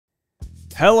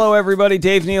Hello, everybody.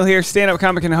 Dave Neal here, stand-up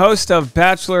comic and host of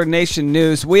Bachelor Nation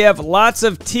News. We have lots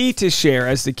of tea to share,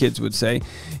 as the kids would say.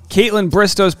 Kaitlyn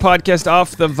Bristowe's podcast,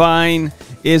 Off the Vine,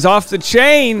 is off the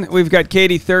chain. We've got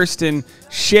Katie Thurston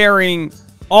sharing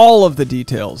all of the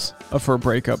details of her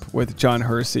breakup with John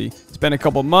Hersey. It's been a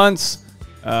couple months.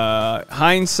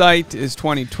 Hindsight is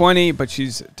 2020, but she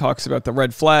talks about the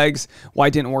red flags, why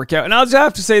it didn't work out. And I'll just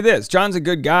have to say this: John's a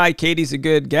good guy, Katie's a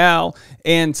good gal,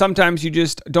 and sometimes you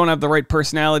just don't have the right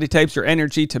personality types or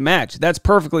energy to match. That's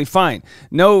perfectly fine.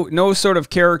 No sort of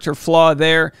character flaw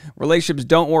there. Relationships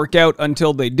don't work out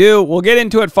until they do. We'll get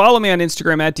into it. Follow me on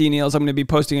Instagram at DNeals. I'm going to be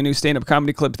posting a new stand-up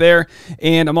comedy clip there,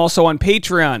 and I'm also on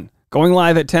Patreon. Going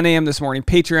live at 10 a.m. this morning,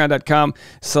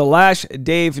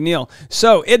 patreon.com/Dave Neal.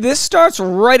 So this starts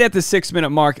right at the 6-minute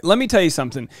mark. Let me tell you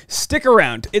something. Stick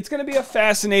around. It's going to be a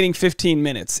fascinating 15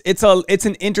 minutes. It's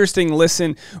an interesting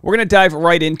listen. We're going to dive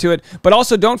right into it. But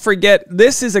also don't forget,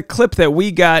 this is a clip that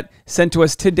we got sent to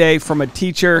us today from a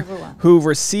teacher who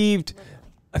received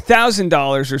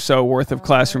 $1,000 or so worth of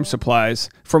classroom supplies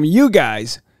from you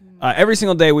guys. Every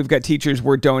single day we've got teachers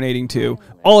we're donating to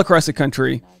all across the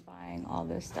country. All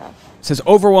this stuff. It says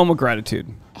overwhelmed with gratitude.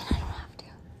 And I don't have to.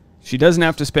 She doesn't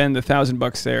have to spend the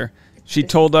 $1,000 there. She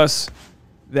told us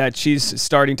that she's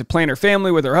starting to plan her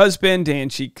family with her husband, and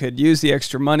she could use the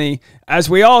extra money, as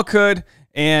we all could.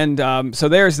 And so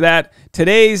there's that.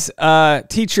 Today's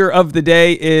teacher of the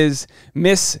day is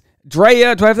Miss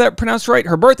Drea. Do I have that pronounced right?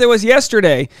 Her birthday was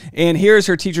yesterday, and here's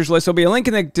her teacher's list. There'll be a link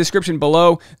in the description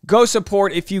below. Go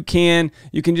support if you can.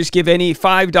 You can just give any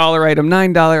 $5 item,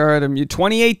 $9 item, your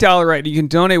 $28 item. You can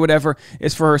donate whatever.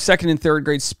 It's for her 2nd and 3rd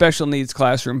grade special needs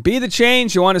classroom. Be the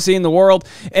change you want to see in the world.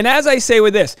 And as I say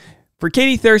with this, for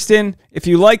Katie Thurston, if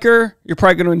you like her, you're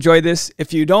probably going to enjoy this.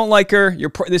 If you don't like her,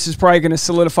 this is probably going to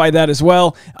solidify that as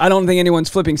well. I don't think anyone's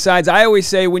flipping sides. I always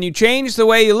say when you change the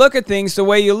way you look at things, the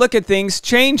way you look at things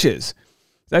changes.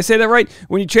 Did I say that right?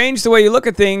 When you change the way you look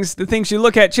at things, the things you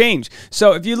look at change.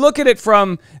 So if you look at it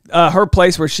from her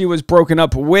place where she was broken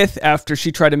up with after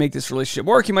she tried to make this relationship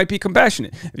work, you might be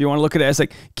compassionate. If you want to look at it as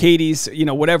like Katie's,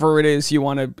 whatever it is you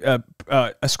want to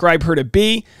ascribe her to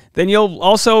be, then you'll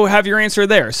also have your answer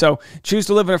there. So choose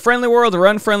to live in a friendly world or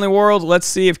unfriendly world. Let's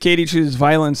see if Katie chooses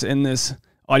violence in this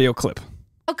audio clip.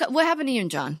 Okay, what happened to you and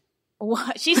John?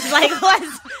 What? She's like,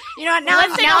 let's, now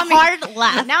I'm hard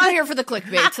laugh. Now I'm here for the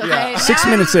clickbait. Okay, Yeah. 6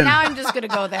 minutes in. Now I'm just gonna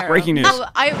go there. Breaking news. No,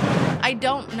 I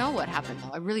don't know what happened though.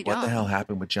 I really don't. What the hell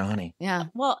happened with Johnny? Yeah.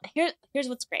 Well, here's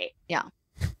what's great. Yeah.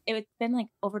 It's been like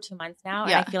over 2 months now,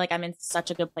 Yeah. and I feel like I'm in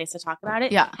such a good place to talk about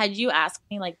it. Yeah. Had you asked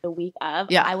me like the week of,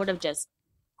 Yeah. I would have just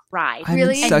cried. I'm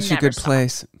Really? in such a And good never stopped.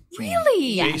 place. Really?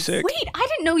 Yes. Basic. Wait, I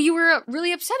didn't know you were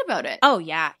really upset about it. Oh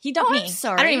yeah, he dumped Oh, me. I'm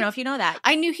sorry. I don't even know if you know that.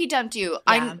 I knew he dumped you.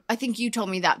 Yeah. I think you told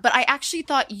me that, but I actually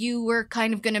thought you were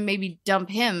kind of gonna maybe dump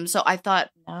him. So I thought,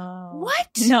 No. what?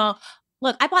 No.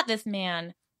 Look, I bought this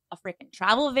man a freaking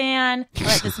travel van. I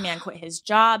let this man quit his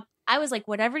job. I was like,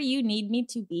 whatever you need me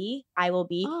to be, I will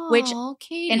be. Which,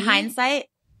 Katie. in hindsight,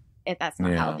 that's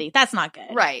not Yeah. healthy. That's not good.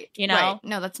 right? You know? right.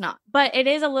 No, that's not. But it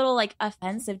is a little like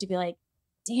offensive to be like,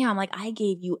 damn, like I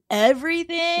gave you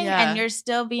everything Yeah. and you're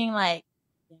still being like,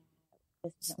 yeah,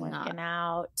 this isn't It's not. working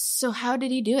out. So how did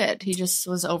he do it? He just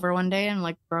was over one day and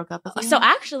like broke up with you? So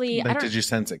actually, I Like, don't. did you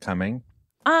sense it coming?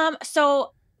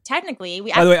 So technically,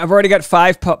 we By the way, I've already got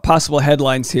 5 possible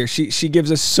headlines here. She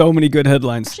gives us so many good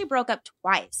headlines. actually broke up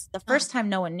twice. The first time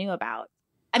no one knew about.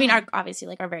 I mean, obviously,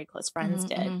 like our very close friends Mhm,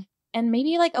 did, mhm. and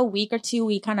maybe like a week or two,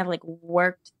 we kind of like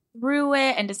worked through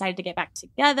it and decided to get back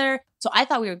together. So I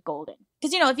thought we were golden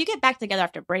because if you get back together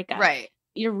after breakup, right.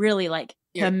 you're really like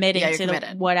You're- committing yeah, you're to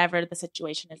committed. whatever the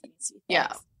situation is that needs to be Yeah.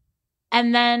 fixed.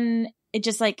 And then it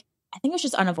just like, I think it was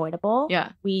just unavoidable. Yeah.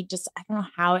 We just, I don't know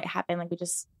how it happened. Like we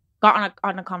just got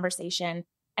on a conversation.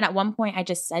 And at one point I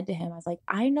just said to him, I was like,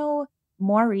 I know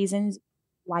more reasons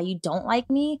why you don't like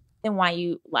me than why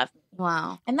you love me.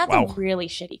 Wow. And that's Wow. a really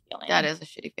shitty feeling. That is a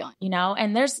shitty feeling.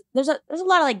 And there's a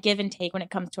lot of like give and take when it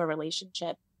comes to a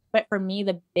relationship. But for me,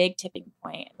 the big tipping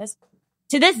point,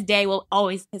 to this day will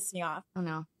always piss me off. Oh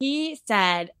no. He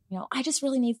said, I just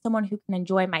really need someone who can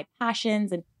enjoy my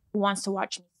passions and who wants to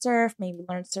watch me surf, maybe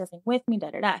learn surfing with me,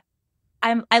 da-da-da.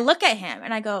 I look at him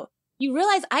and I go, you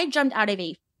realize I jumped out of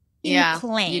a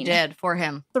plane. You did for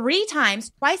him. 3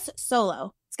 times, twice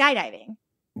solo, skydiving,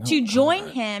 to join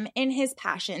him in his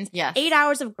passions. Yes. 8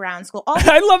 hours of ground school. All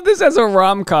I love this as a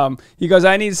rom-com. He goes,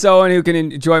 I need someone who can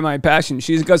enjoy my passion.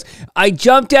 She goes, I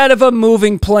jumped out of a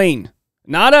moving plane.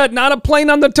 Not a plane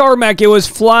on the tarmac. It was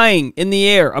flying in the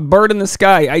air, a bird in the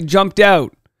sky. I jumped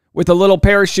out. with a little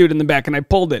parachute in the back, and I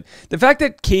pulled it. The fact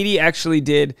that Katie actually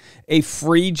did a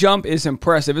free jump is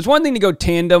impressive. It's one thing to go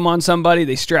tandem on somebody,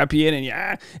 they strap you in,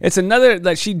 and it's another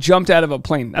that she jumped out of a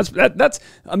plane. That's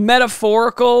a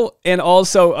metaphorical and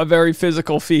also a very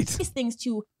physical feat. These things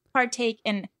to partake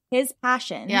in his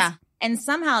passions. Yeah. And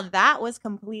somehow that was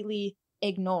completely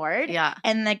ignored. Yeah.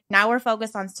 And like now we're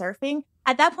focused on surfing.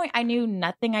 At that point, I knew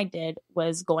nothing I did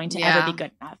was going to ever be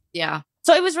good enough. Yeah.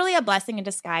 So it was really a blessing in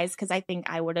disguise because I think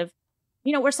I would have,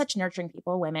 we're such nurturing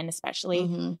people, women especially.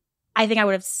 Mm-hmm. I think I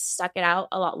would have stuck it out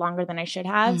a lot longer than I should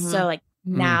have. Mm-hmm. So like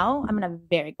now I'm in a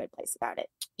very good place about it.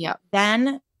 Yeah.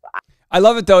 Then I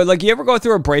love it though. Like you ever go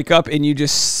through a breakup and you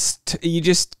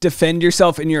just defend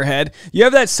yourself in your head? You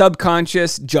have that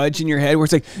subconscious judge in your head where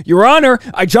it's like, Your Honor,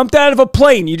 I jumped out of a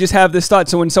plane. You just have this thought.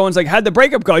 So when someone's like, how'd the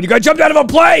breakup go? You go, I jumped out of a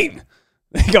plane.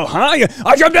 They go, huh?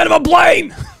 I jumped out of a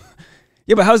plane.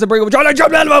 Yeah, but how's the breakup? I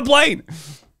jumped out of a plane.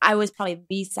 I was probably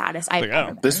the saddest I've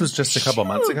ever been. This was just a couple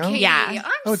months ago? Katie, Yeah.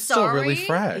 I'm It's sorry. still really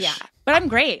fresh. Yeah. But I'm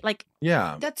great. Like,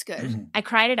 Yeah. That's good. I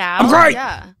cried it out. I'm great.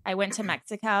 Yeah. I went to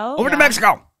Mexico. Over to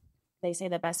Mexico. They say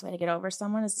the best way to get over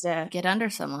someone is to Get under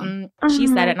someone. she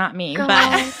said it, not me. But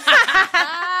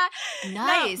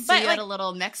Nice. but So you had like- a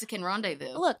little Mexican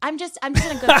rendezvous. look, I'm just in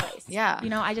a good place. Yeah.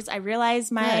 I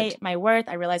realize my worth.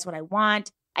 I realize what I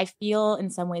want. I feel in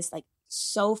some ways like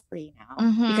so free now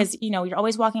Mhm. because you're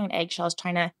always walking on eggshells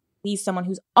trying to please someone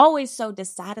who's always so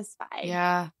dissatisfied.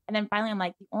 Yeah. And then finally I'm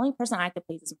like, the only person I have to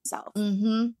please is myself.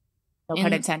 Mm-hmm. No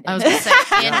pun intended. I was going to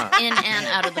say, Yeah. in and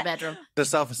out of the bedroom. The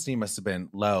self-esteem must have been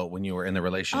low when you were in the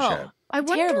relationship. I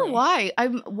wonder Terribly. why.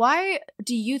 Why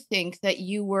do you think that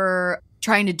you were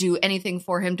trying to do anything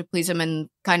for him to please him and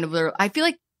kind of? I feel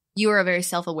like you are a very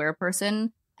self-aware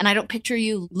person, and I don't picture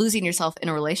you losing yourself in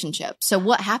a relationship. So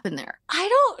what happened there? I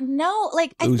don't know.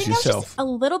 Like, I Lose think I was yourself. just a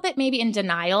little bit maybe in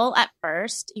denial at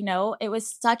first. It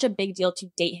was such a big deal to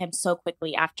date him so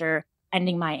quickly after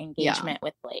ending my engagement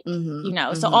with Blake.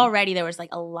 Mm-hmm. So already there was like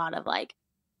a lot of like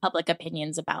public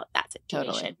opinions about that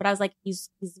situation. Totally. But I was like, he's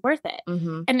worth it.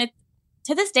 Mm-hmm. And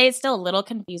to this day, it's still a little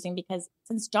confusing because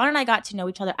since John and I got to know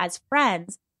each other as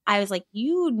friends, I was like,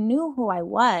 you knew who I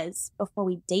was before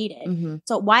we dated. Mm-hmm.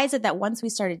 So why is it that once we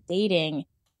started dating,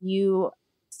 you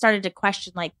started to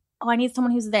question like, oh, I need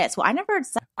someone who's this? Well, I never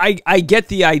said. I get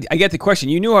the question.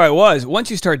 You knew who I was.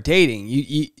 Once you start dating,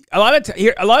 a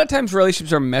lot of times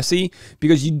relationships are messy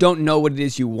because you don't know what it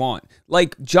is you want.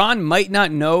 Like John might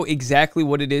not know exactly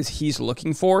what it is he's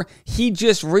looking for. He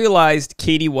just realized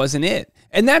Katie wasn't it.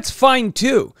 And that's fine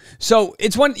too. So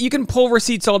it's one you can pull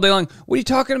receipts all day long. What are you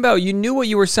talking about? You knew what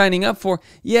you were signing up for.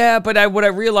 Yeah, but what I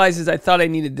realized is I thought I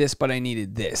needed this, but I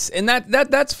needed this. And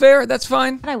that's fair. That's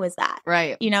fine. I was that.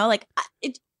 Right.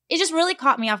 It just really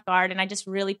caught me off guard, and I just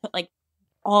really put like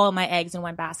all of my eggs in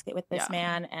one basket with this Yeah.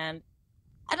 man. And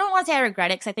I don't want to say I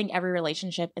regret it because I think every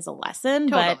relationship is a lesson,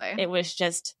 but Totally. it was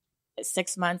just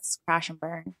 6 months crash and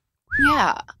burn.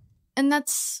 Yeah. And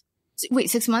that's, wait,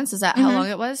 6 months? Is that how Mhm. long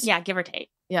it was? Yeah, give or take.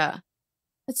 Yeah.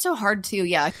 It's so hard to,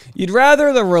 yeah. You'd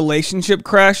rather the relationship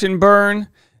crash and burn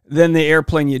than the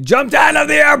airplane you jumped out of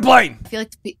the airplane. I feel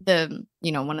like the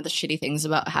one of the shitty things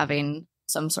about having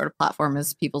some sort of platform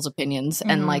is people's opinions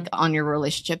and Mhm. like on your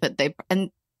relationship,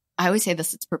 and I always say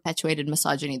this, it's perpetuated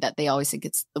misogyny that they always think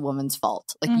it's the woman's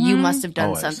fault. Like you Mhm. must have done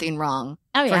Always. something wrong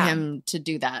Oh, for yeah. him to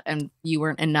do that and you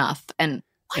weren't enough. And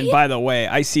And by the way,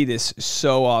 I see this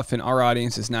so often. Our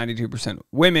audience is 92%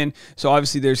 women, so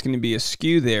obviously there's going to be a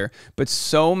skew there. But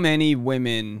so many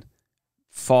women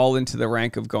fall into the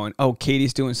rank of going, oh,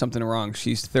 Katie's doing something wrong.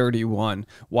 She's 31.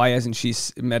 Why hasn't she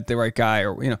met the right guy?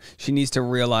 Or, she needs to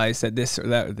realize that this or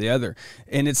that or the other.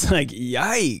 And it's like,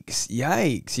 yikes.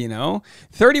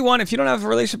 31, if you don't have a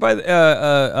relationship by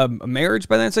a marriage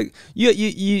by then, it's like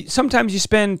you sometimes you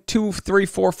spend 2, 3,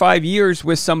 4, 5 years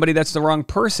with somebody that's the wrong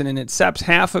person and it saps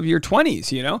half of your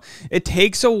 20s, It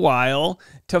takes a while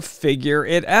to figure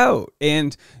it out.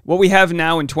 And what we have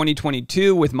now in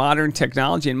 2022 with modern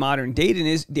technology and modern dating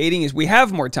is we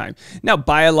have more time. Now,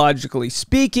 biologically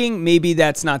speaking, maybe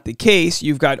that's not the case.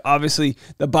 You've got obviously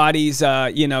the body's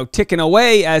ticking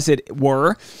away as it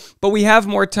were, but we have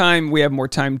more time. We have more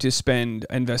time to spend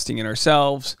investing in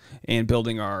ourselves and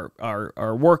building our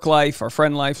work life, our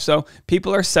friend life. So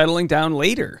people are settling down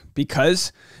later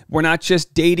because we're not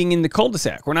just dating in the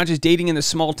cul-de-sac. We're not just dating in the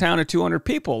small town of 200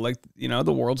 people. Like,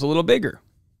 the world's a little bigger.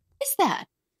 what is that?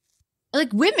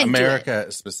 Like women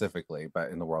America specifically,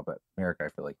 but in the world, but America I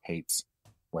feel like hates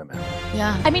women.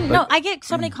 Yeah. I mean, Like, no, I get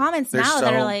so many comments there's now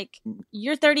that are so- like,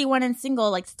 you're 31 and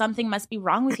single, like something must be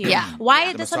wrong with you. Yeah.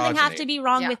 Why The does something have misogyny. to be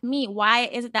wrong Yeah. with me? Why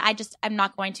is it that I'm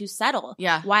not going to settle?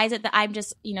 Yeah. Why is it that I'm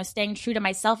just, staying true to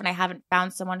myself and I haven't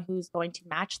found someone who's going to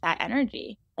match that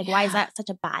energy? Like, why is Yeah. that such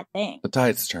a bad thing? The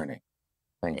tide's turning,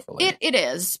 thankfully. It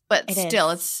is, but It still,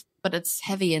 is. it's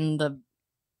heavy in the.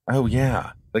 Oh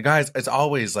yeah, the guys. It's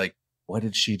always like, what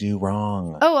did she do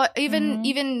wrong? Oh, Mhm.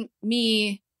 even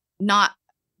me not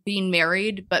being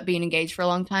married but being engaged for a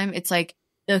long time. It's like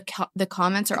the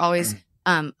comments are always,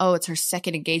 oh, it's her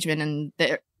second engagement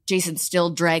and Jason's still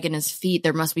dragging his feet.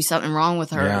 There must be something wrong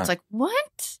with her. Yeah. It's like,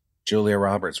 what? Julia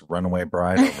Roberts, runaway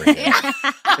bride over here.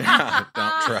 Yeah,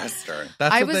 don't trust her.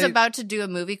 That's I what was they- about to do a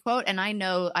movie quote, and I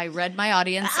know I read my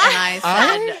audience, and I said,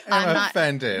 I am I'm not.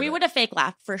 offended. We would have fake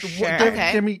laughed for sure.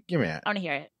 Okay. Give me it. I want to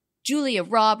hear it. Julia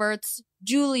Roberts,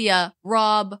 Julia,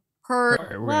 Rob, her. All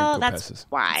right, we're Well, gonna go that's past this.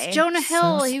 why. It's Jonah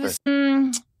Hill. So He was.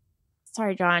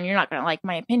 Sorry, John, you're not going to like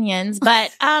my opinions,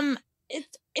 but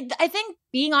I think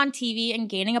being on TV and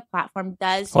gaining a platform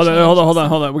does. Hold change on.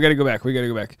 some- We got to go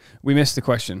back. We missed the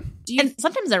question. And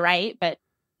sometimes they're right, but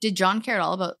Did John care at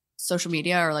all about social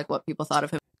media or like what people thought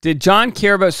of him Did John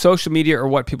care about social media or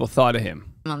what people thought of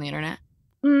him? on the internet?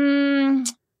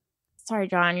 Sorry,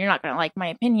 John, you're not going to like my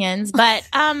opinions, but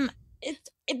I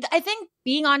think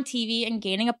being on TV and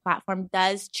gaining a platform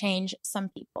does change some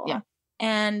people. Yeah.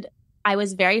 And I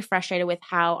was very frustrated with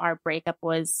how our breakup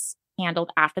was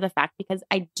handled after the fact because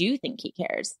I do think he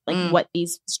cares, like what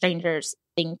these strangers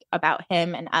think about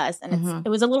him and us. And it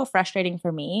was a little frustrating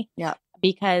for me. Yeah.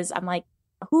 Because I'm like,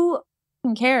 who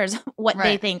cares what they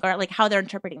Right. think or like how they're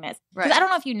interpreting this? Because Right. I don't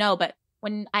know if you know, but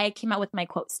when I came out with my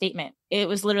quote statement, it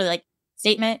was literally like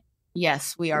statement.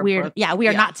 Yes, we are. We're both- we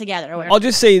are not together. I'll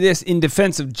just say this in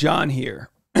defense of John here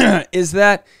is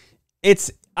that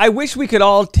I wish we could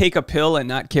all take a pill and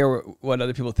not care what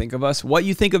other people think of us. What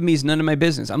you think of me is none of my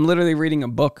business. I'm literally reading a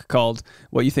book called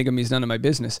What You Think of Me Is None of My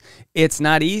Business. It's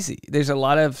not easy. There's a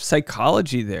lot of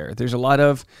psychology there. There's a lot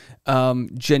of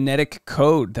genetic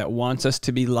code that wants us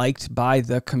to be liked by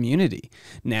the community.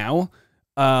 Now,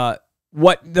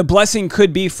 what the blessing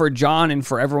could be for John and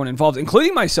for everyone involved,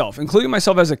 including myself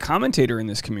as a commentator in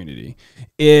this community,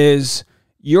 is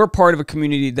you're part of a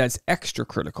community that's extra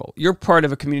critical. You're part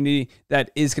of a community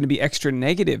that is going to be extra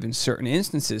negative in certain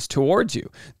instances towards you.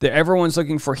 That everyone's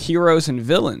looking for heroes and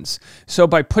villains. So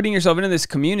by putting yourself into this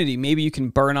community, maybe you can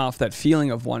burn off that feeling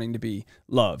of wanting to be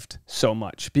loved so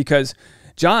much. Because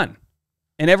John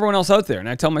and everyone else out there, and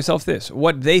I tell myself this,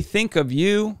 what they think of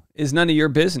you is none of your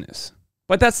business.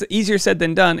 But that's easier said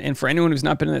than done. And for anyone who's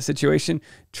not been in that situation,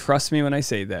 trust me when I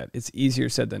say that. It's easier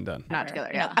said than done. Not together.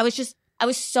 No, Yeah. I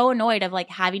was so annoyed of like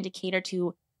having to cater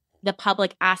to the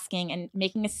public asking and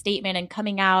making a statement and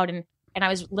coming out and I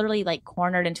was literally like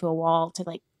cornered into a wall to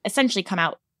like essentially come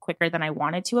out quicker than I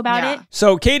wanted to about Yeah. it.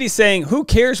 So Katie's saying, who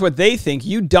cares what they think?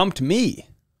 You dumped me.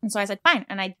 And so I said, fine.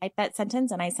 And I typed that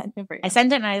sentence and I sent it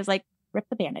and I was like, rip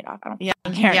the Band-Aid off. I don't Yeah.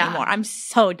 fucking care Yeah. anymore. I'm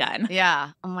so done.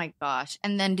 Yeah. Oh my gosh.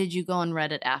 And then did you go on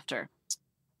Reddit after?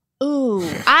 Ooh.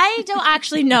 I don't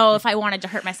actually know if I wanted to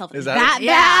hurt myself Is that that- bad.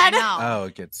 Yeah, I know. Oh,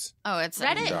 it gets. Oh, it's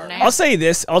Reddit. dark. I'll say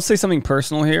this. I'll say something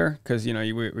personal here because, you know,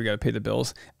 we got to pay the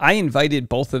bills. I invited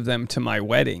both of them to my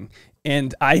wedding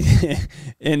and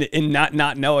and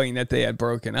not knowing that they had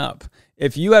broken up.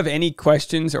 If you have any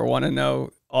questions or want to know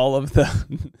all of the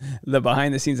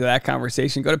behind the scenes of that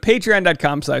conversation, go to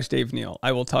patreon.com/Dave Neal.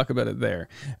 I will talk about it there.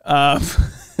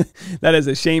 That is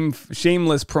a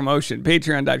shameless promotion.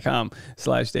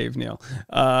 Patreon.com/Dave Neal.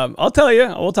 I'll tell you.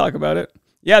 We'll talk about it.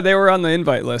 Yeah, they were on the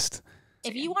invite list.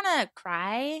 If you want to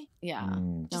cry, Yeah.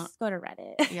 just go to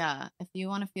Reddit. Yeah. If you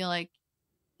want to feel like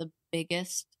the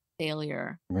biggest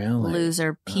failure, Really?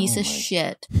 loser, piece Oh of my-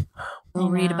 shit, go I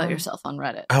read know. about yourself on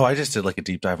Reddit. Oh, I just did like a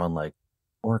deep dive on like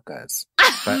orcas.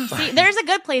 But, See, there's a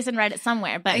good place in Reddit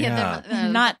somewhere, but Yeah.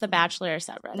 not the Bachelor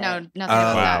subreddit. No, nothing Oh,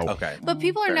 about Wow. that. Okay. But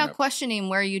people are Fair now enough. questioning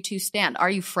where you two stand. Are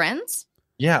you friends?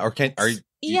 Yeah, or are you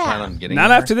Yeah. plan on getting Not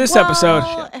there? after this episode.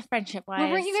 Friendship Well,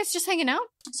 wise. weren't you guys just hanging out?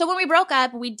 So when we broke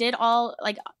up, we did all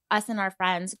like us and our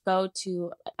friends go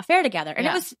to a fair together, and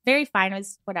Yeah. it was very fine. It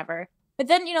was whatever. But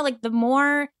then like the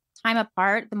more time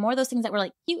apart, the more those things that were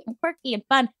like cute and quirky and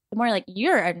fun, the more like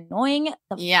you're annoying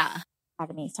the Yeah. out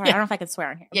of me. Sorry, I don't know if I could swear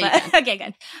on here. Yeah, you but okay,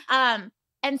 good.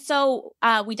 And so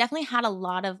we definitely had a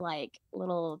lot of like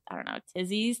little, I don't know,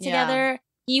 tizzies Yeah. together.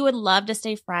 He would love to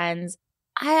stay friends.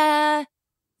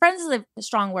 friends is a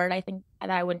strong word. I think that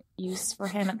I wouldn't use for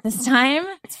him at this time.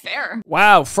 It's fair.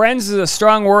 Wow, friends is a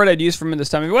strong word I'd use for him at this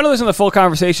time. If you want to listen to the full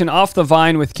conversation off the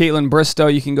Vine with Kaitlyn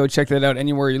Bristowe, you can go check that out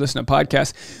anywhere you listen to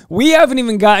podcasts. We haven't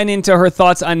even gotten into her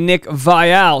thoughts on Nick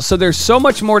Viall, so there's so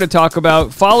much more to talk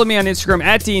about. Follow me on Instagram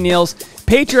at DNeals,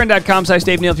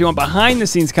 patreon.com/Dave Neal if you want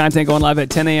behind-the-scenes content going live at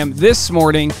 10 a.m. this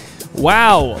morning.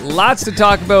 Wow, lots to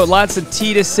talk about, lots of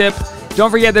tea to sip. Don't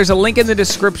forget, there's a link in the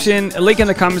description, a link in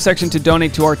the comment section to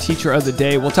donate to our Teacher of the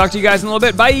Day. We'll talk to you guys in a little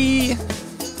bit. Bye!